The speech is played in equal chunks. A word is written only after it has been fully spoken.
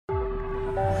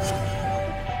Hi,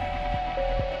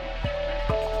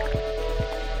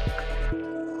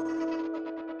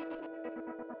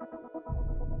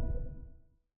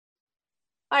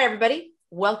 everybody.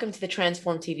 Welcome to the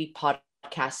Transform TV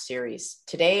podcast series.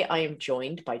 Today, I am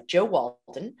joined by Joe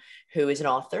Walden, who is an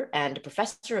author and a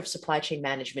professor of supply chain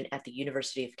management at the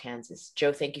University of Kansas.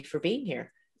 Joe, thank you for being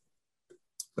here.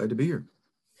 Glad to be here.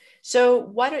 So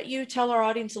why don't you tell our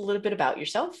audience a little bit about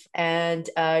yourself? And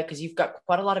because you've got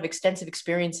quite a lot of extensive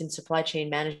experience in supply chain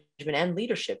management and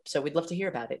leadership. So we'd love to hear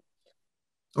about it.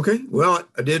 Okay. Well,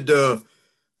 I did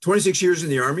 26 years in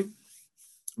the Army.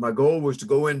 My goal was to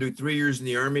go in, do 3 years in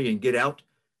the Army and get out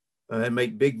and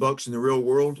make big bucks in the real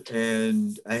world.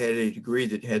 And I had a degree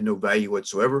that had no value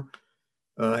whatsoever.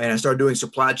 And I started doing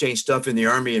supply chain stuff in the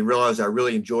Army and realized I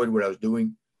really enjoyed what I was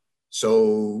doing.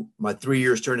 So my 3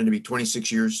 years turned into be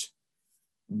 26 years,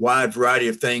 wide variety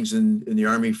of things in the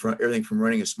Army, from everything from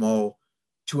running a small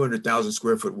 200,000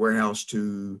 square foot warehouse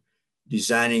to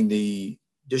designing the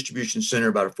distribution center,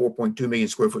 about a 4.2 million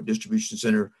square foot distribution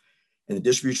center, and the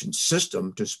distribution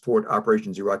system to support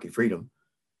Operations Iraqi Freedom.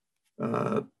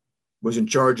 Was in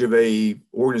charge of a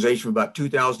organization of about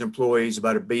 2,000 employees,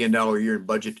 about $1 billion a year in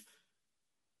budget.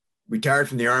 Retired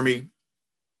from the Army,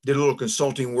 did a little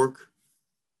consulting work.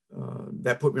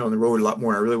 That put me on the road a lot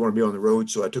more. I really want to be on the road,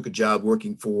 so I took a job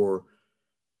working for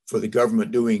the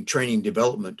government doing training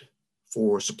development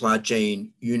for supply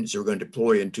chain units that were going to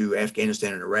deploy into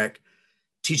Afghanistan and Iraq,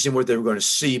 teach them what they were going to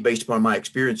see based upon my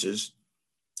experiences.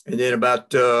 And then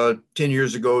about 10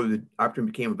 years ago, the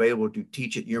opportunity became available to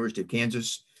teach at the University of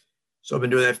Kansas. So I've been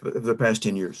doing that for the past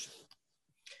 10 years.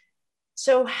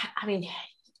 So, I mean,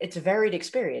 it's a varied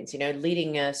experience,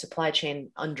 leading a supply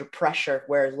chain under pressure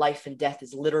where life and death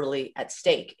is literally at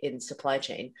stake in supply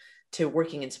chain, to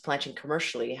working in supply chain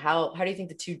commercially. How do you think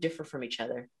the two differ from each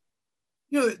other?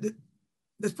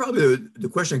 That's probably the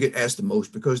question I get asked the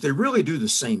most, because they really do the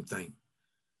same thing.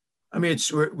 I mean,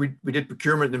 we did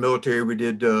procurement in the military, we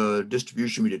did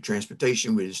distribution, we did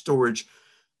transportation, we did storage.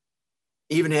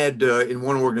 Even had in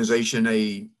one organization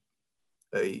a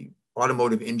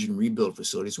automotive engine rebuild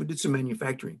facility. So we did some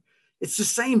manufacturing. It's the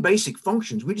same basic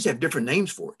functions. We just have different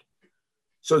names for it.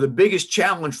 So the biggest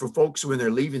challenge for folks when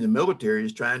they're leaving the military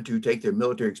is trying to take their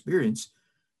military experience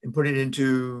and put it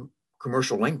into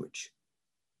commercial language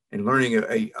and learning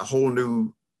a whole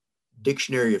new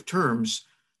dictionary of terms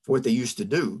for what they used to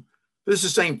do. But it's the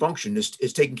same function.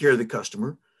 It's taking care of the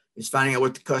customer. It's finding out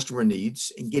what the customer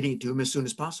needs and getting it to them as soon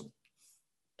as possible.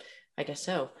 I guess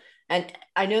so. And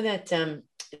I know that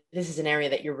this is an area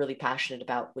that you're really passionate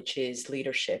about, which is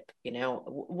leadership.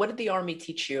 What did the Army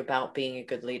teach you about being a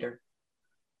good leader?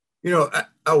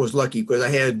 I was lucky because I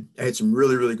had some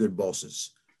really, really good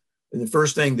bosses. And the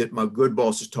first thing that my good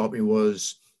bosses taught me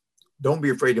was, don't be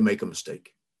afraid to make a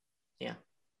mistake. Yeah.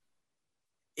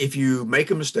 If you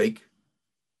make a mistake,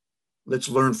 let's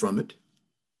learn from it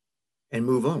and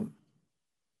move on.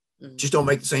 Mm-hmm. Just don't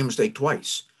make the same mistake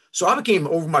twice. So I became,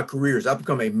 over my careers, I've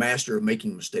become a master of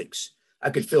making mistakes. I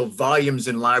could fill volumes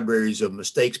in libraries of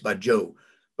mistakes by Joe,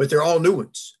 but they're all new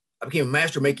ones. I became a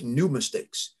master of making new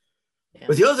mistakes. Yeah.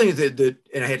 But the other thing is that,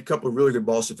 and I had a couple of really good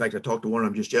bosses. In fact, I talked to one of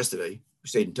them just yesterday. We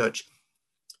stayed in touch.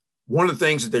 One of the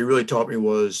things that they really taught me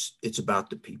was it's about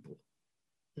the people.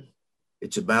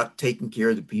 It's about taking care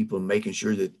of the people and making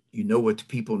sure that you know what the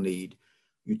people need.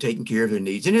 You're taking care of their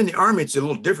needs. And in the Army, it's a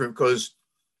little different because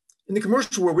in the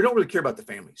commercial world, we don't really care about the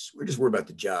families. We're just worried about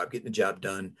the job, getting the job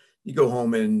done. You go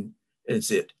home and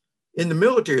it's it. In the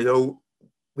military, though,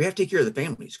 we have to take care of the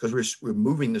families because we're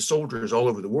moving the soldiers all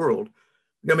over the world.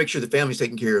 We got to make sure the family's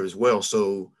taken care of as well.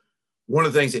 So one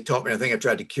of the things they taught me, I think I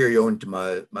tried to carry on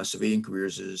to my civilian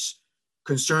careers, is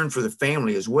concern for the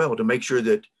family as well, to make sure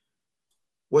that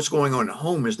what's going on at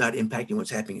home is not impacting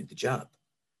what's happening at the job.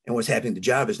 And what's happening at the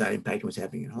job is not impacting what's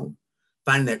happening at home.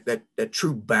 Finding that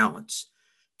true balance.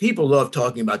 People love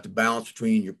talking about the balance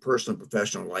between your personal and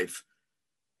professional life.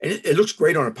 And it looks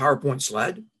great on a PowerPoint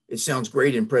slide. It sounds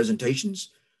great in presentations,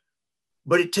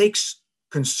 but it takes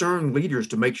concerned leaders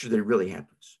to make sure that it really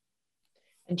happens.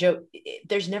 And Joe,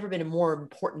 there's never been a more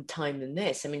important time than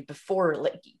this. I mean, before,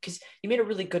 because you made a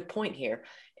really good point here.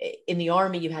 In the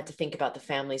Army, you had to think about the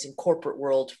families. In corporate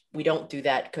world, we don't do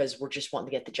that because we're just wanting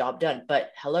to get the job done.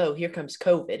 But hello, here comes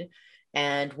COVID.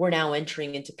 And we're now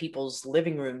entering into people's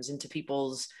living rooms, into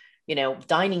people's,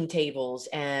 dining tables,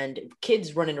 and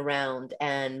kids running around,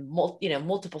 and,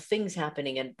 multiple things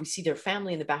happening. And we see their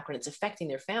family in the background. It's affecting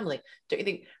their family. Don't you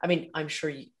think? I mean, I'm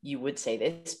sure you would say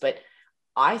this, but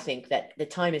I think that the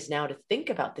time is now to think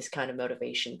about this kind of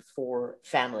motivation for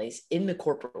families in the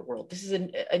corporate world. This is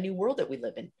a new world that we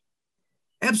live in.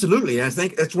 Absolutely. And I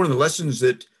think that's one of the lessons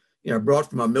that brought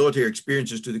from my military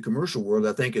experiences to the commercial world,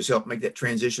 I think has helped make that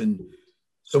transition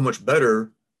so much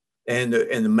better. And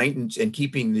the maintenance and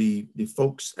keeping the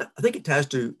folks, I think it ties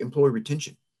to employee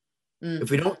retention. Mm.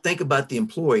 If we don't think about the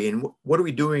employee and what are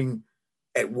we doing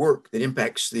at work that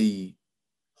impacts the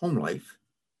home life,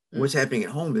 what's happening at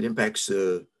home that impacts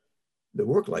the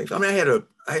work life. I mean,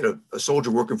 I had a soldier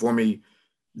working for me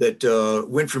that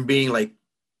went from being like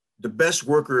the best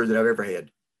worker that I've ever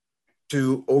had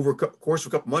to over the course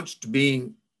of a couple months to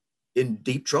being in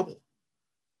deep trouble.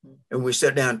 And when we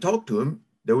sat down and talked to him,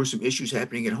 there were some issues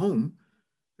happening at home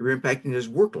that were impacting his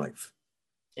work life.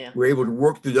 Yeah. We're able to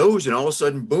work through those, and all of a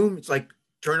sudden, boom, it's like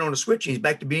turn on a switch, and he's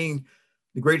back to being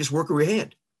the greatest worker we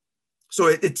had. So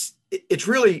it's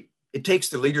really, it takes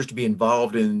the leaders to be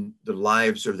involved in the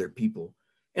lives of their people.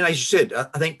 And as you said,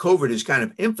 I think COVID has kind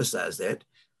of emphasized that.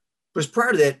 Because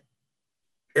prior to that,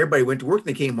 everybody went to work and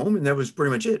they came home, and that was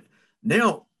pretty much it.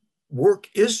 Now, work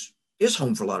is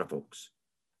home for a lot of folks.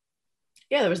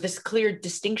 Yeah, there was this clear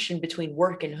distinction between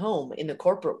work and home in the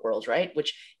corporate world, right?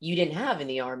 Which you didn't have in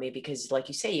the Army because, like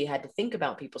you say, you had to think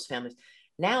about people's families.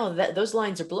 Now that those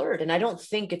lines are blurred, and I don't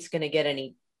think it's going to get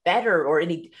any better or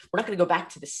we're not going to go back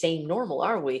to the same normal,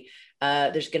 are we?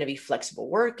 There's going to be flexible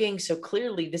working. So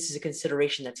clearly this is a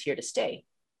consideration that's here to stay.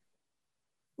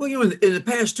 Well, in the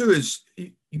past too, is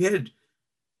you had,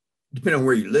 depending on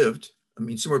where you lived, I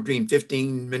mean, somewhere between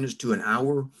 15 minutes to an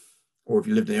hour, or if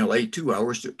you lived in LA, 2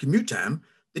 hours to commute time,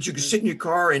 that you could sit in your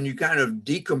car and you kind of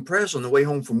decompress on the way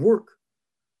home from work.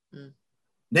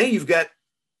 Now you've got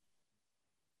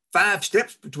 5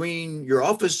 steps between your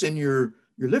office and your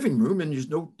living room, and there's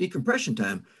no decompression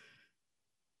time.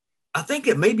 I think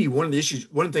that may be one of the issues,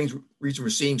 one of the things, reason we're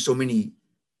seeing so many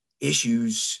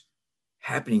issues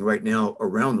happening right now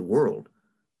around the world,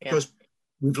 because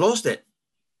we've lost that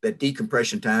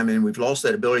decompression time, and we've lost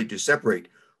that ability to separate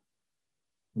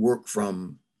work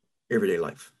from everyday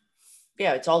life.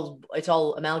 Yeah, it's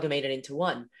all amalgamated into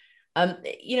one.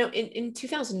 In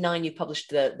 2009, you published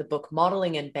the book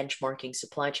Modeling and Benchmarking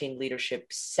Supply Chain Leadership,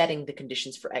 Setting the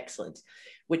Conditions for Excellence,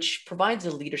 which provides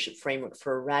a leadership framework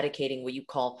for eradicating what you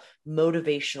call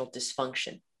motivational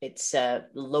dysfunction. It's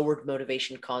lowered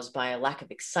motivation caused by a lack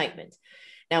of excitement.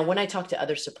 Now, when I talk to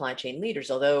other supply chain leaders,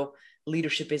 although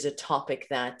leadership is a topic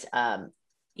that,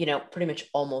 pretty much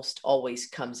almost always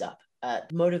comes up,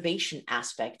 motivation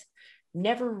aspect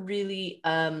never really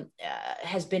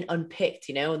has been unpicked,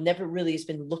 never really has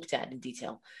been looked at in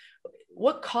detail.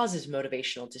 What causes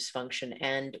motivational dysfunction,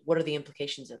 and what are the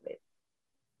implications of it?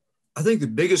 I think the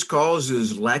biggest cause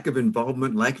is lack of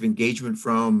involvement, lack of engagement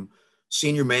from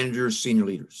senior managers, senior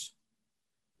leaders.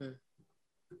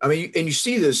 I mean, and you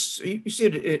see this, you see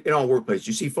it in all workplaces.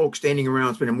 You see folks standing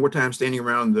around, spending more time standing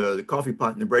around the coffee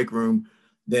pot in the break room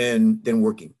than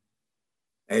working.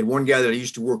 I had one guy that I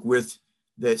used to work with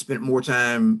that spent more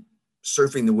time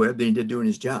surfing the web than he did doing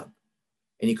his job.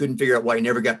 And he couldn't figure out why he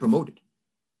never got promoted.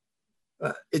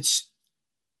 It's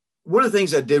one of the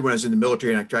things I did when I was in the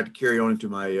military, and I tried to carry on into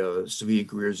my civilian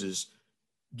careers, is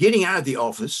getting out of the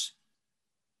office,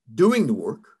 doing the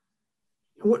work.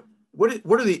 What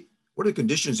are the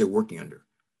conditions they're working under?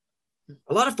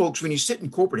 A lot of folks, when you sit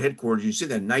in corporate headquarters, you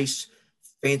sit in a nice,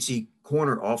 fancy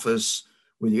corner office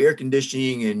with the air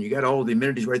conditioning and you got all the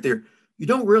amenities right there. You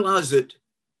don't realize that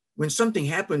when something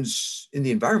happens in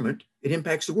the environment, it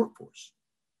impacts the workforce.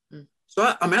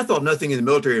 So I thought nothing in the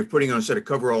military of putting on a set of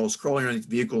coveralls, crawling underneath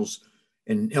vehicles,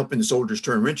 and helping the soldiers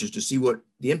turn wrenches to see what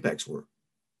the impacts were.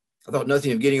 I thought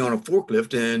nothing of getting on a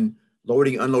forklift and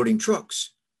loading, unloading trucks.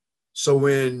 So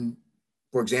when,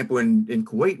 for example, in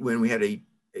Kuwait, when we had a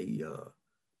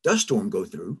dust storm go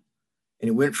through, and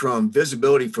it went from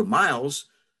visibility for miles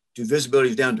to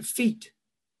visibility down to feet.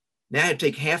 Now I had to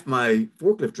take half my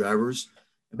forklift drivers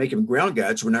and make them ground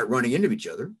guides so we're not running into each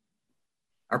other.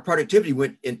 Our productivity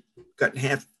cut in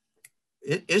half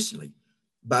instantly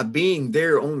by being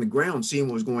there on the ground, seeing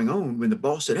what was going on. When the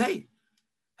boss said, "Hey,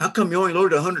 how come you only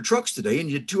loaded 100 trucks today and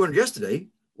you did 200 yesterday?"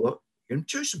 Well, and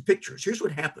here's some pictures. Here's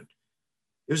what happened.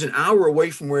 It was an hour away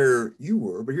from where you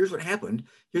were, but here's what happened.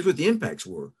 Here's what the impacts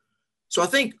were. So I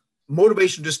think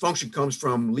motivation dysfunction comes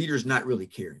from leaders not really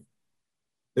caring.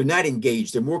 They're not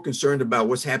engaged. They're more concerned about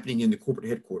what's happening in the corporate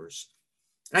headquarters.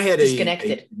 I had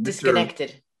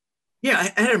disconnected.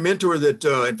 Yeah, I had a mentor that,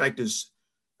 in fact,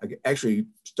 I actually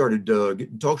started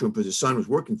getting to talk to him because his son was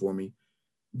working for me,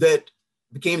 that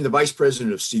became the vice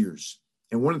president of Sears.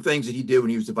 And one of the things that he did when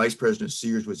he was the vice president of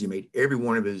Sears was he made every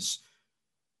one of his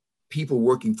people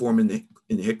working for him in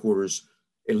the headquarters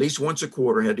at least once a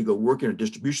quarter had to go work in a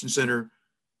distribution center,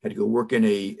 had to go work in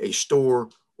a store,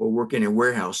 or work in a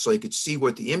warehouse so they could see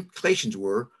what the implications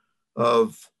were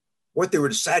of what they were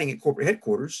deciding at corporate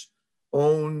headquarters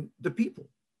on the people.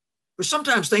 But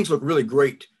sometimes things look really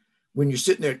great when you're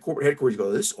sitting there at corporate headquarters. You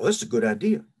go, this is a good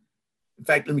idea. In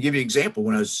fact, let me give you an example.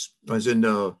 When I was in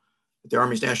at the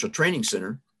Army's National Training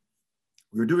Center,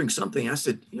 we were doing something. I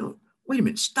said, wait a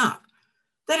minute, stop.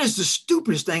 That is the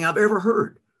stupidest thing I've ever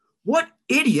heard. What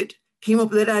idiot came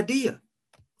up with that idea?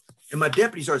 And my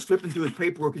deputy starts flipping through his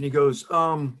paperwork and he goes,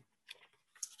 well,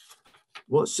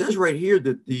 it says right here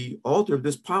that the author of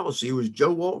this policy was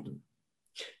Joe Walton.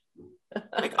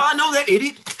 Like, I know that,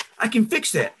 idiot. I can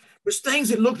fix that. But things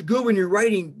that look good when you're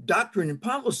writing doctrine and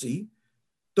policy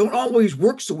don't always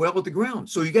work so well at the ground.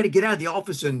 So you got to get out of the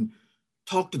office and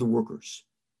talk to the workers.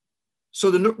 So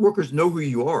the workers know who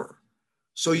you are.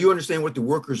 So you understand what the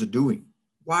workers are doing.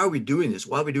 Why are we doing this?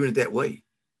 Why are we doing it that way?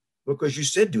 Because you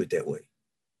said do it that way.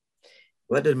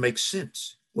 Well, that doesn't make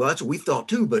sense. Well, that's what we thought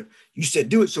too, but you said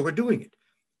do it, so we're doing it.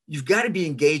 You've got to be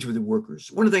engaged with the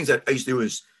workers. One of the things that I used to do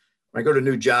is when I go to a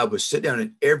new job was sit down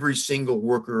and every single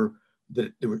worker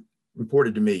that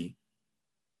reported to me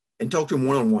and talk to them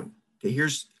one-on-one. Okay,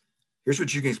 here's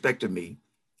what you can expect of me.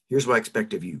 Here's what I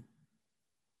expect of you.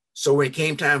 So when it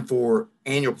came time for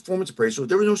annual performance appraisal,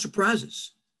 there were no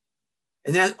surprises.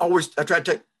 And I try to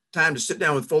take time to sit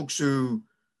down with folks who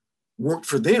worked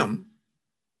for them.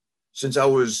 Since I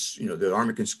was, the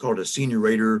Army can call it a senior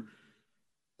rater.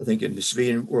 I think in the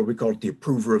civilian world, we call it the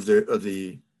approver of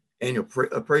the annual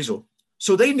appraisal.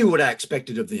 So they knew what I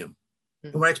expected of them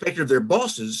and what I expected of their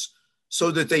bosses so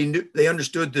that they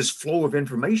understood this flow of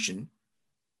information.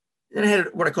 And I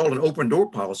had what I call an open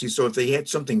door policy. So if they had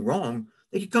something wrong,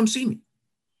 they could come see me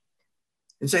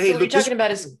and say, hey, so what you're talking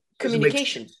about is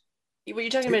communication. What you're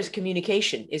talking about is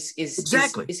communication, is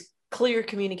exactly is clear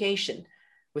communication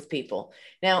with people.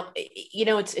 Now,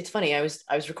 it's funny. I was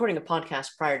recording a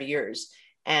podcast prior to yours,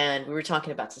 and we were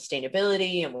talking about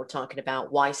sustainability, and we're talking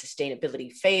about why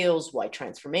sustainability fails, why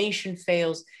transformation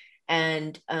fails.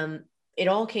 And it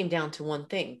all came down to one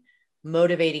thing: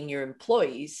 motivating your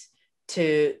employees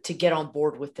to get on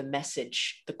board with the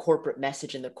message, the corporate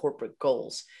message and the corporate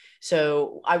goals.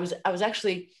 So I was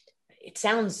actually, it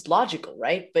sounds logical,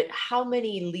 right? But how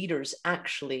many leaders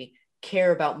actually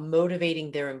care about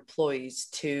motivating their employees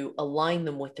to align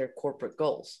them with their corporate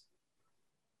goals?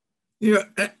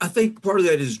 I think part of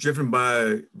that is driven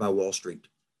by Wall Street.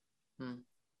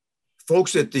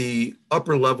 Folks at the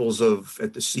upper levels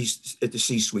at the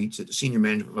C-suites, at the senior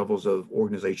management levels of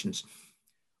organizations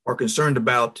are concerned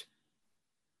about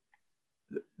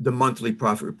the monthly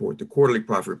profit report, the quarterly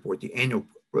profit report, the annual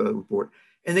report,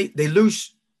 and they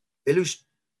lose,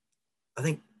 I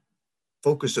think,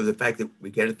 focus of the fact that we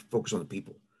got to focus on the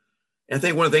people. And I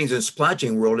think one of the things in the supply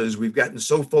chain world is we've gotten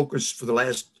so focused for the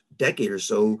last decade or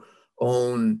so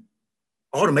on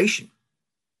automation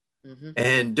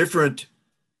and different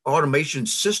automation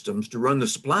systems to run the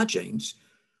supply chains.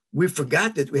 We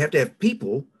forgot that we have to have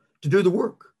people to do the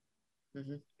work.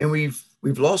 And we've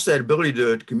lost that ability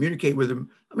to communicate with them.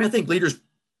 I mean, I think leaders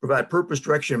provide purpose,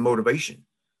 direction, and motivation.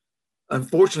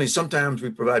 Unfortunately, sometimes we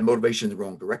provide motivation in the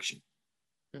wrong direction.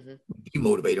 We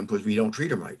demotivate them because we don't treat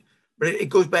them right. But it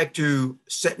goes back to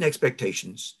setting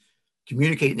expectations,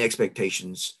 communicating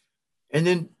expectations, and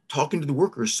then talking to the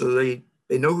workers so they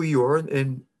know who you are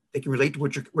and they can relate to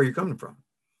where you're coming from.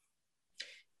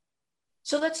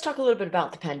 So let's talk a little bit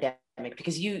about the pandemic,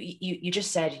 because you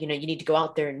just said, you need to go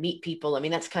out there and meet people. I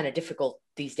mean, that's kind of difficult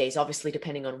these days, obviously,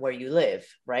 depending on where you live,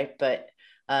 right? But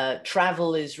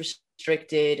travel is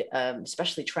restricted,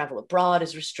 especially travel abroad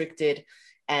is restricted.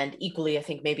 And equally, I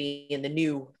think maybe in the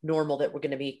new normal that we're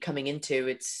going to be coming into,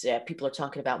 it's people are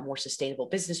talking about more sustainable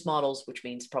business models, which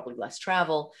means probably less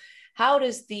travel. How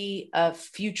does the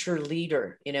future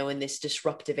leader, in this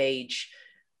disruptive age,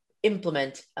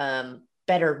 implement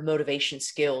better motivation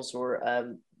skills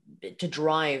or to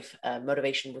drive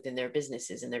motivation within their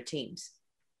businesses and their teams?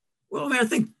 Well, I mean, I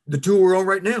think the tool we're on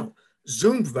right now,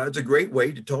 Zoom, provides a great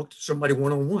way to talk to somebody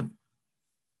one-on-one.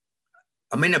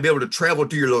 I may not be able to travel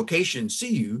to your location and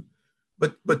see you,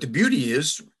 but the beauty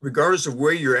is, regardless of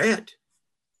where you're at,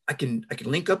 I can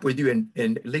link up with you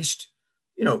and at least,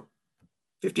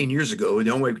 15 years ago, the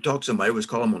only way we could talk to somebody was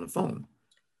call them on the phone.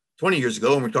 20 years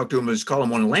ago, when we talked to them, was call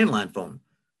them on a landline phone.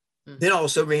 Then all of a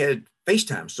sudden we had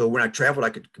FaceTime. So when I traveled, I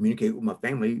could communicate with my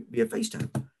family via FaceTime.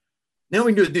 Now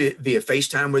we can do it via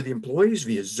FaceTime with the employees,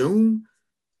 via Zoom,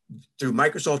 through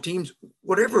Microsoft Teams,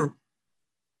 whatever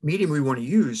medium we want to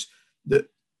use.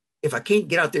 If I can't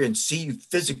get out there and see you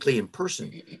physically in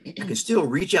person, I can still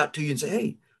reach out to you and say,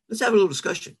 hey, let's have a little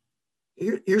discussion.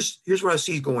 Here's what I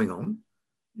see going on.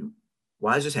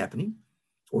 Why is this happening?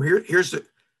 Or here's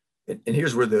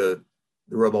where the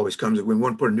rub always comes. When we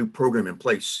want to put a new program in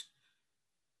place,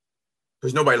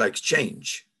 because nobody likes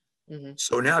change. Mm-hmm.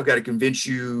 So now I've got to convince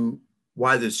you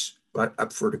why this, I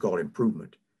prefer to call it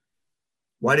improvement,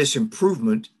 why this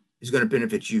improvement is going to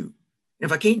benefit you. And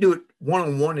if I can't do it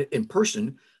one-on-one in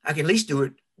person, I can at least do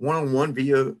it one-on-one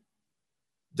via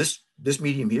this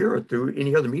medium here or through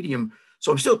any other medium.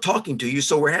 So I'm still talking to you.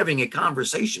 So we're having a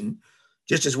conversation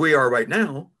just as we are right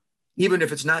now, even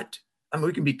if it's not, I mean,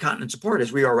 we can be continents apart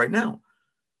as we are right now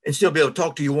and still be able to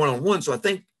talk to you one-on-one. So I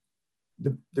think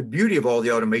the beauty of all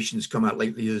the automation that's come out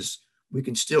lately is we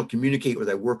can still communicate with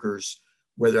our workers,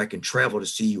 whether I can travel to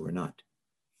see you or not.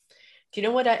 Do you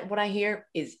know what I hear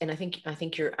is, and I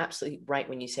think you're absolutely right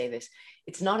when you say this.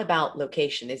 It's not about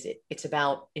location, is it? It's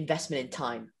about investment in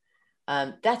time.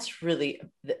 That's really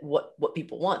what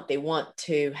people want. They want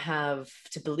to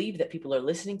believe that people are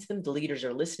listening to them. The leaders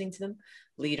are listening to them.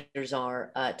 Leaders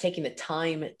are taking the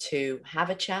time to have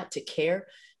a chat, to care,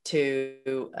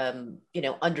 to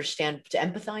understand, to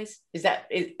empathize.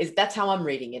 That's how I'm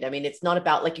reading it. I mean, it's not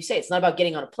about, like you say, it's not about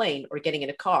getting on a plane or getting in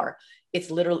a car. It's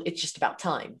it's just about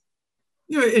time.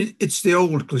 It's the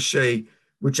old cliche,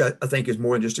 which I think is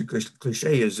more than just a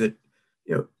cliche, is that,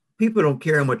 people don't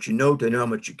care how much you know, they know how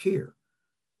much you care.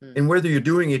 Mm. And whether you're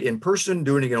doing it in person,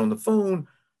 doing it on the phone,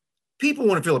 people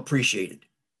want to feel appreciated.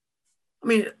 I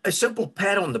mean, a simple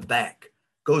pat on the back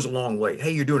goes a long way.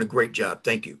 Hey, you're doing a great job.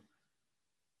 Thank you.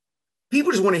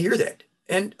 People just want to hear that.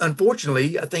 And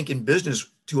unfortunately, I think in business,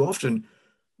 too often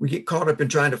we get caught up in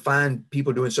trying to find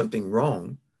people doing something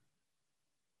wrong,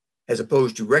 as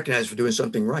opposed to recognize for doing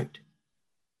something right.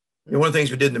 One of the things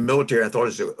we did in the military, I thought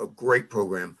was a great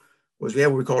program, was we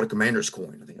had what we called a commander's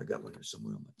coin. I think I got one here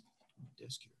somewhere on my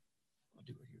desk here. I'll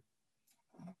do it here.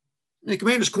 And the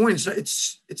commander's coin,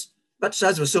 it's about the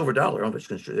size of a silver dollar. I'm just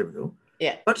going to show you. There we go.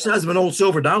 Yeah. About the size of an old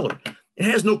silver dollar. It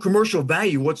has no commercial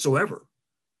value whatsoever.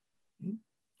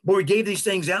 But we gave these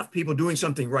things out for people doing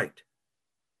something right.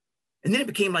 And then it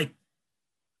became like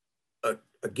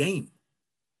a game.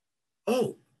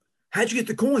 Oh, how'd you get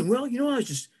the coin? Well, I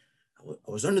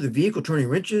was under the vehicle turning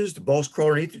wrenches. The boss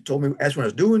crawled underneath it, asked what I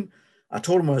was doing. I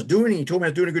told him what I was doing, and he told me I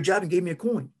was doing a good job and gave me a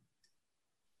coin.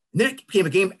 And then it became a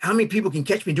game. How many people can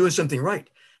catch me doing something right?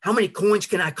 How many coins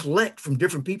can I collect from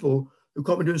different people who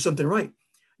caught me doing something right?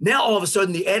 Now, all of a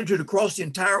sudden, the attitude across the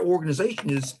entire organization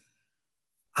is,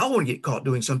 I want to get caught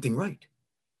doing something right.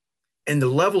 And the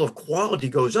level of quality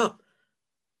goes up.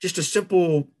 Just a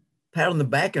simple pat on the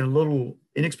back and a little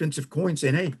inexpensive coin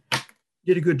saying, hey, you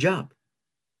did a good job.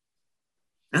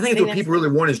 I think what people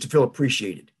really want is to feel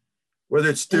appreciated, whether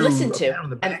it's through listen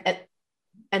to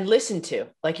and listen to,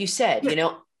 like you said,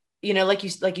 yeah. like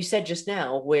you said just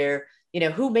now, where,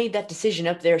 who made that decision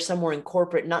up there somewhere in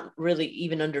corporate, not really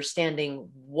even understanding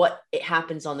what it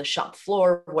happens on the shop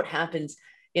floor, what happens.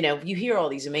 You hear all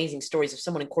these amazing stories of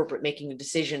someone in corporate making a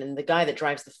decision, and the guy that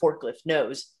drives the forklift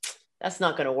knows that's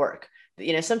not going to work.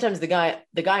 Sometimes the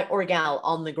guy or gal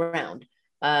on the ground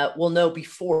will know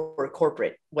before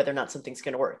corporate whether or not something's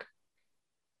going to work.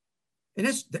 And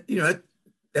that's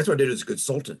what I did as a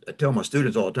consultant. I tell my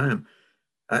students all the time,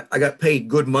 I got paid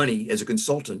good money as a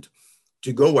consultant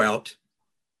to go out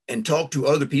and talk to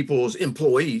other people's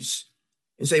employees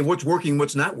and say what's working,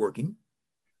 what's not working.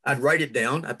 I'd write it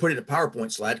down. I put it in a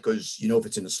PowerPoint slide because, if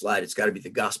it's in a slide, it's got to be the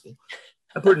gospel.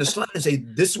 I put it in a slide and say,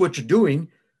 this is what you're doing.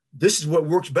 This is what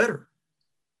works better.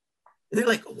 And they're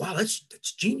like, wow, that's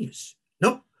genius.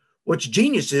 Nope. What's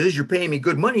genius is you're paying me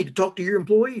good money to talk to your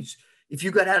employees. If you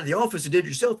got out of the office and did it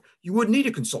yourself, you wouldn't need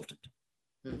a consultant.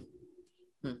 Hmm.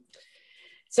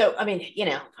 So, I mean,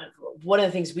 one of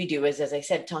the things we do is, as I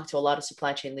said, talk to a lot of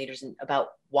supply chain leaders about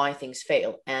why things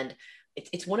fail. And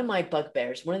it's one of my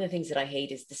bugbears. One of the things that I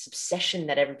hate is this obsession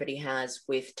that everybody has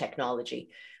with technology,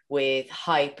 with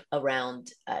hype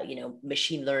around,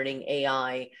 machine learning,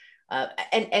 AI.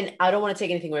 And I don't want to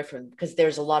take anything away from them, because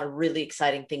there's a lot of really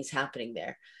exciting things happening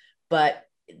there. But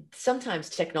sometimes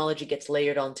technology gets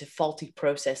layered onto faulty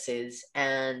processes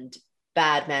and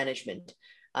bad management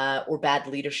or bad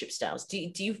leadership styles.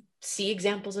 Do you see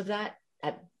examples of that?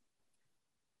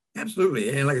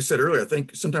 Absolutely. And like I said earlier, I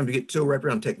think sometimes we get so wrapped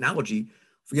around technology,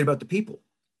 forget about the people.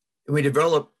 And we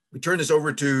turn this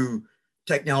over to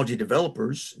technology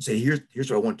developers and say,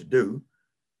 here's what I want to do.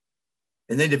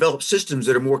 And they develop systems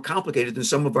that are more complicated than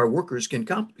some of our workers can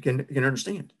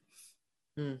understand.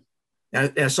 And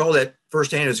I saw that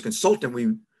firsthand as a consultant.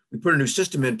 We put a new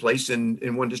system in place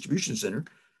in one distribution center.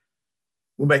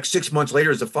 Went back 6 months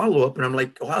later as a follow-up, and I'm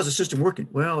like, oh, how's the system working?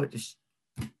 Well, it's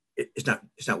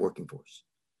not working for us.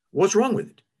 What's wrong with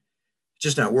it? It's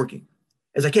just not working.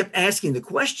 As I kept asking the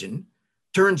question,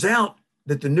 turns out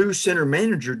that the new center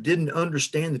manager didn't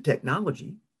understand the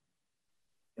technology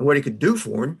and what it could do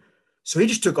for him. So he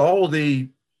just took all the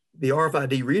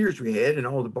RFID readers we had and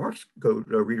all the barcode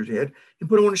readers we had and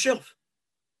put them on the shelf.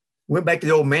 Went back to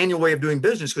the old manual way of doing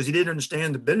business because he didn't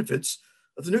understand the benefits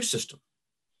of the new system.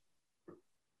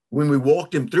 When we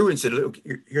walked him through and said, look,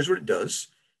 here's what it does.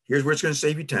 Here's where it's going to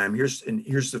save you time. Here's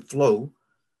the flow.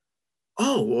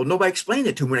 Oh, well, nobody explained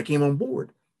it to him when I came on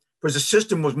board because the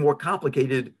system was more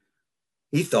complicated,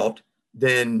 he thought,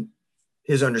 than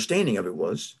his understanding of it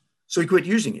was. So he quit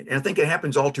using it. And I think it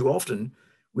happens all too often.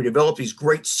 We develop these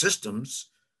great systems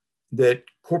that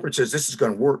corporate says this is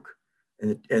going to work.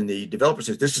 And the developer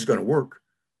says this is going to work.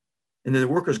 And then the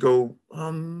workers go,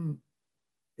 I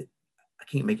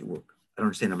can't make it work. I don't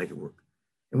understand how to make it work.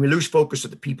 And we lose focus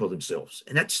of the people themselves.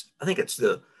 And I think it's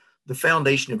the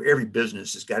foundation of every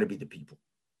business has got to be the people.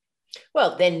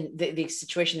 Well, then the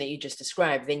situation that you just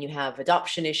described, then you have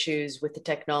adoption issues with the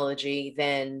technology.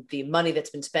 Then the money that's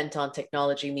been spent on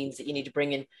technology means that you need to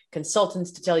bring in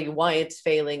consultants to tell you why it's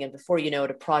failing. And before you know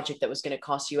it, a project that was going to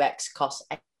cost you X costs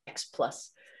X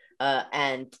plus,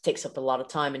 and takes up a lot of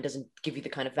time and doesn't give you the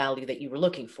kind of value that you were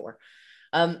looking for.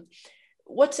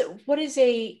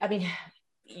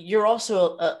 You're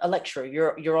also a lecturer.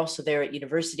 You're also there at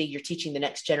university. You're teaching the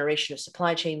next generation of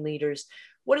supply chain leaders.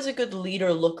 What does a good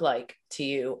leader look like to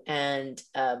you? And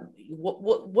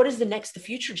what is the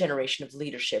future generation of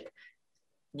leadership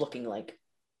looking like?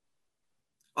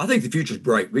 I think the future's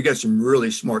bright. We got some really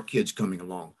smart kids coming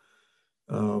along.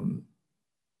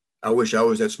 I wish I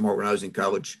was that smart when I was in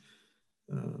college.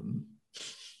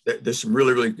 There's some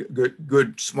really, really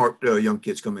good, smart young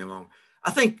kids coming along.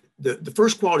 I think the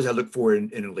first qualities I look for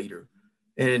in a leader,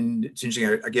 and it's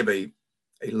interesting, I give a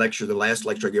lecture, the last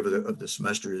lecture I give of the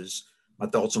semester is my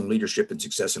thoughts on leadership and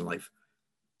success in life.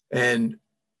 And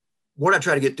what I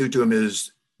try to get through to them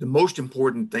is the most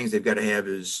important things they've got to have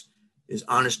is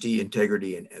honesty,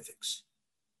 integrity, and ethics.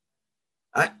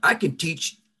 I can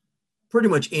teach pretty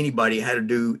much anybody how to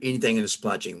do anything in the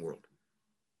supply chain world.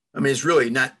 I mean, it's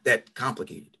really not that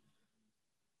complicated.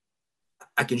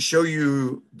 I can show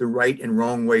you the right and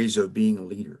wrong ways of being a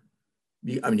leader.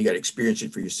 You got to experience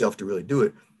it for yourself to really do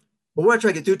it. But what I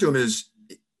try to get through to them is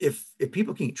if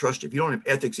people can't trust you, if you don't have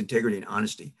ethics, integrity, and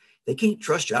honesty, they can't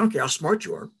trust you. I don't care how smart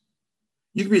you are.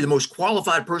 You can be the most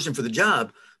qualified person for the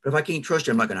job, but if I can't trust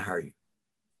you, I'm not going to hire you.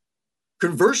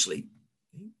 Conversely,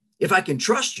 if I can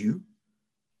trust you,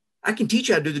 I can teach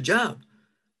you how to do the job.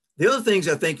 The other things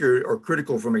I think are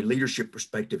critical from a leadership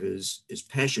perspective is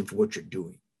passion for what you're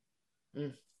doing.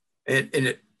 Mm.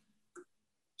 And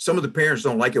some of the parents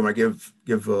don't like it when I give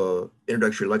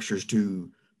introductory lectures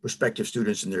to prospective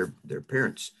students and their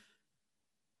parents.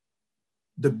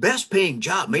 The best paying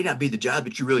job may not be the job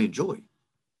that you really enjoy.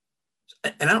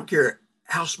 And I don't care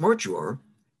how smart you are.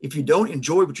 If you don't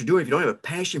enjoy what you're doing, if you don't have a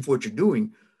passion for what you're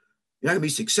doing, you're not going to be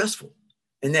successful.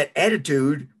 And that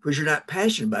attitude, because you're not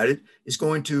passionate about it, is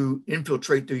going to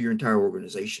infiltrate through your entire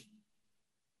organization.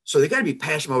 So they got to be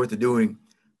passionate about what they're doing.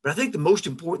 But I think the most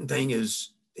important thing is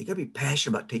they got to be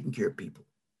passionate about taking care of people.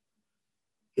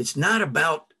 It's not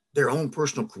about their own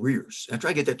personal careers. I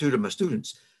try to get that to my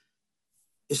students.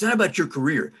 It's not about your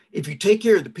career. If you take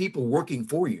care of the people working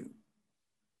for you,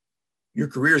 your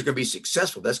career is going to be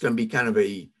successful. That's going to be kind of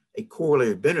a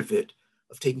correlated benefit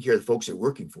of taking care of the folks that are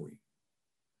working for you.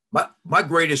 My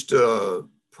greatest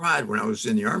pride when I was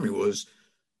in the Army was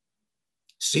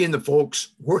seeing the folks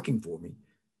working for me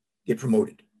get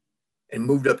promoted and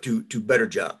moved up to better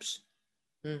jobs.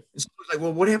 And so I was like,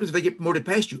 well, what happens if they get promoted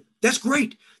past you? That's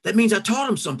great. That means I taught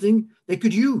them something they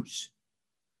could use.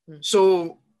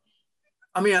 So,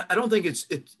 I mean, I don't think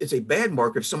it's a bad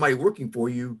mark if somebody working for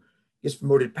you gets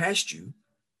promoted past you,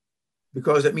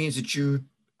 because that means that you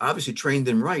obviously trained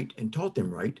them right and taught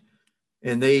them right,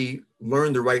 and they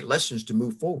learned the right lessons to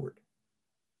move forward.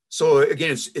 So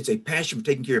again, it's a passion for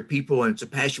taking care of people, and it's a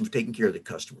passion for taking care of the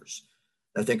customers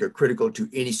that I think are critical to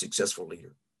any successful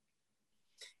leader.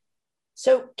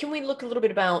 So can we look a little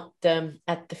bit about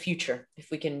at the future, if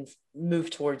we can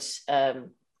move towards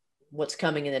what's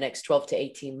coming in the next 12 to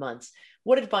 18 months?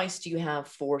 What advice do you have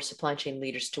for supply chain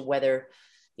leaders to weather,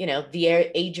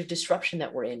 the age of disruption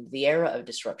that we're in, the era of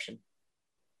disruption?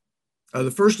 The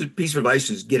first piece of advice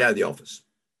is get out of the office.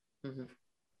 Mm-hmm.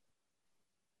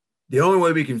 The only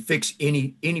way we can fix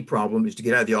any problem is to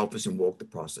get out of the office and walk the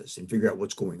process and figure out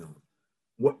what's going on.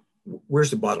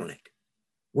 Where's the bottleneck?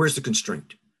 Where's the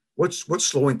constraint? What's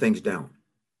slowing things down?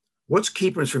 What's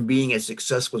keeping us from being as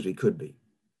successful as we could be?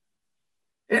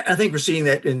 And I think we're seeing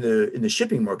that in the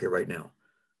shipping market right now.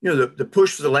 The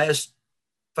push for the last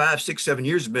 5, 6, 7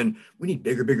 years has been, we need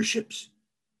bigger ships.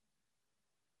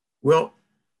 Well,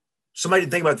 somebody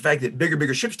didn't think about the fact that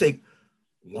bigger ships take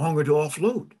longer to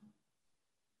offload.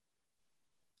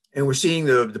 And we're seeing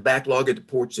the backlog at the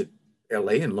ports at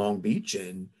LA and Long Beach,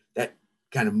 and that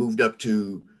kind of moved up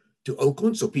to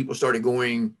Oakland. So people started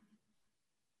going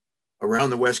around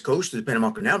the West Coast to the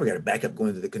Panama Canal. We got a backup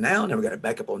going to the canal. Now we got a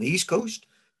backup on the East Coast.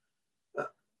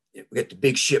 We got the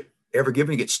big ship Ever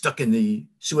Given get stuck in the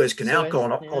Suez Canal,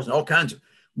 causing all kinds of,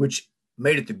 which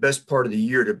made it the best part of the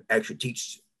year to actually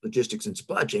teach logistics and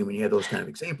supply chain when you have those kind of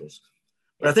examples.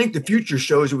 But I think the future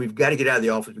shows that we've got to get out of the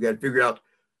office. We've got to figure out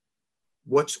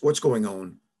what's going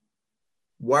on.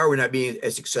 Why are we not being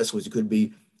as successful as it could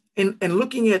be? And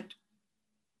looking at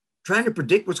trying to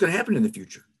predict what's going to happen in the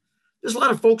future. There's a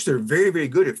lot of folks that are very, very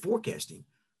good at forecasting.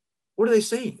 What are they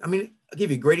saying? I mean, I'll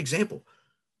give you a great example.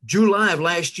 July of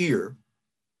last year,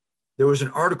 there was an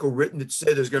article written that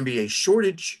said there's going to be a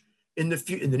shortage in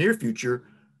the near future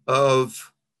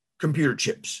of computer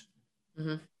chips.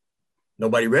 Mm-hmm.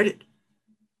 Nobody read it.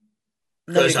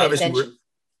 Because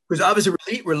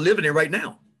obviously we're living it right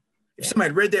now. If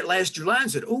somebody read that last July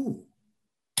and said, "Oh,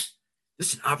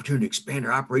 this is an opportunity to expand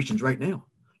our operations right now.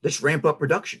 Let's ramp up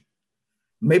production,"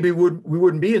 maybe we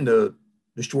wouldn't be in the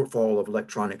shortfall of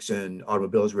electronics and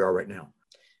automobiles we are right now.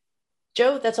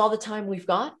 Joe, that's all the time we've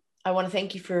got. I want to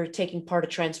thank you for taking part of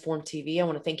Transform TV. I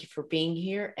want to thank you for being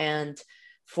here and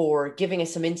for giving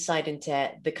us some insight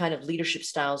into the kind of leadership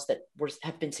styles that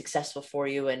have been successful for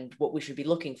you and what we should be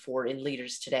looking for in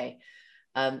leaders today.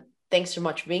 Thanks so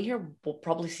much for being here. We'll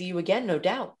probably see you again, no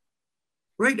doubt.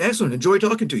 Great, excellent. Enjoy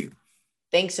talking to you.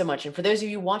 Thanks so much. And for those of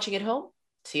you watching at home,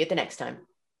 see you at the next time.